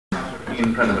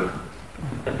Cllr Prendiville.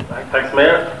 Thanks,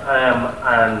 Mayor,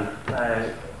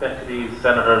 and deputies,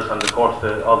 senators, and of course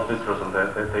all the visitors and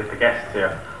the guests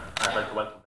here. I'd like to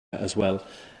welcome as well.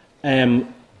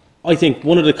 I think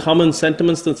one of the common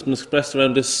sentiments that's been expressed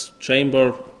around this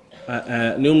chamber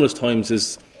numerous times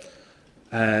is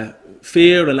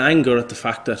fear and anger at the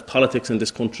fact that politics in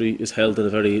this country is held in a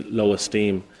very low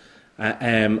esteem.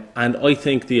 And I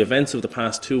think the events of the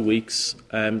past 2 weeks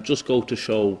just go to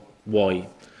show why.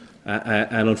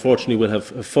 And unfortunately will have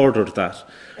furthered that.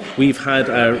 We've had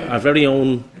our very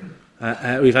own,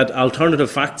 we've had alternative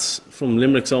facts from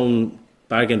Limerick's own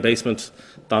bargain basement,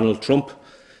 Donald Trump,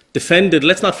 defended,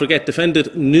 let's not forget,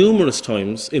 defended numerous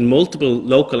times in multiple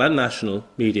local and national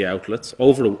media outlets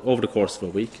over the course of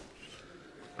a week.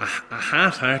 A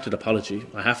half-hearted apology,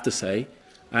 I have to say,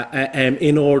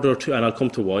 in order to, and I'll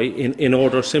come to why, in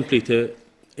order simply to,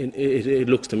 it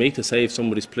looks to me, to save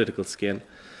somebody's political skin.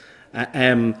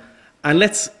 And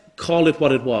let's call it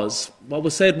what it was. What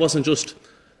was said wasn't just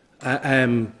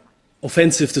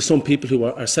offensive to some people who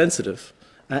are sensitive.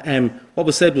 What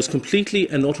was said was completely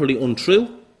and utterly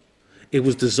untrue. It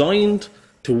was designed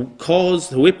to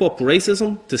whip up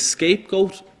racism, to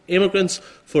scapegoat immigrants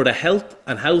for the health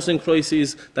and housing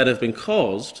crises that have been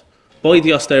caused by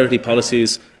the austerity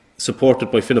policies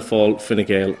supported by Fianna Fáil, Fine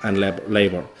Gael and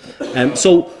Labour.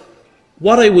 So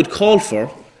what I would call for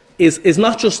is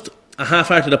not just a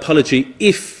half-hearted apology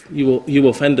if you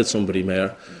offended somebody,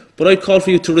 Mayor, but I'd call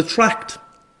for you to retract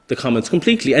the comments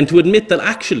completely and to admit that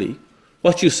actually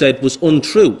what you said was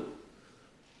untrue.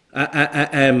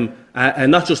 And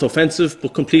not just offensive,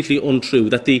 but completely untrue,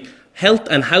 that the health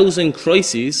and housing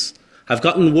crises have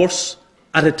gotten worse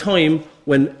at a time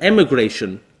when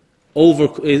emigration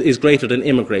is greater than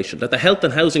immigration, that the health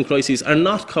and housing crises are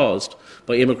not caused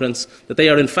by immigrants, that they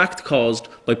are in fact caused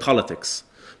by politics,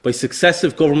 by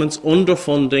successive governments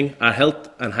underfunding our health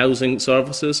and housing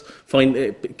services,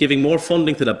 giving more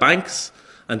funding to the banks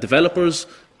and developers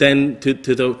than to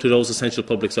those essential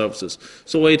public services.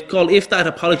 So I'd call, if that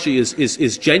apology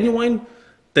is genuine,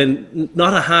 then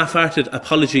not a half-hearted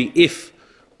apology if,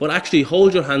 but actually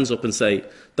hold your hands up and say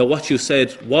that what you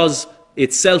said was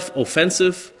itself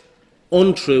offensive,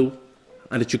 untrue,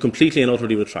 and that you completely and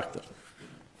utterly retract it.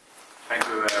 Thank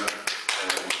you.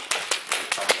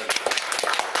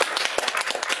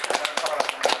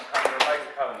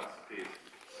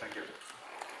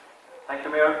 Thank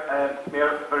you, Mayor.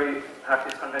 Mayor, very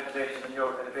happy congratulations on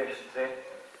your elevation today.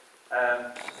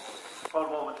 Proud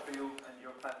moment for you and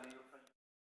your family.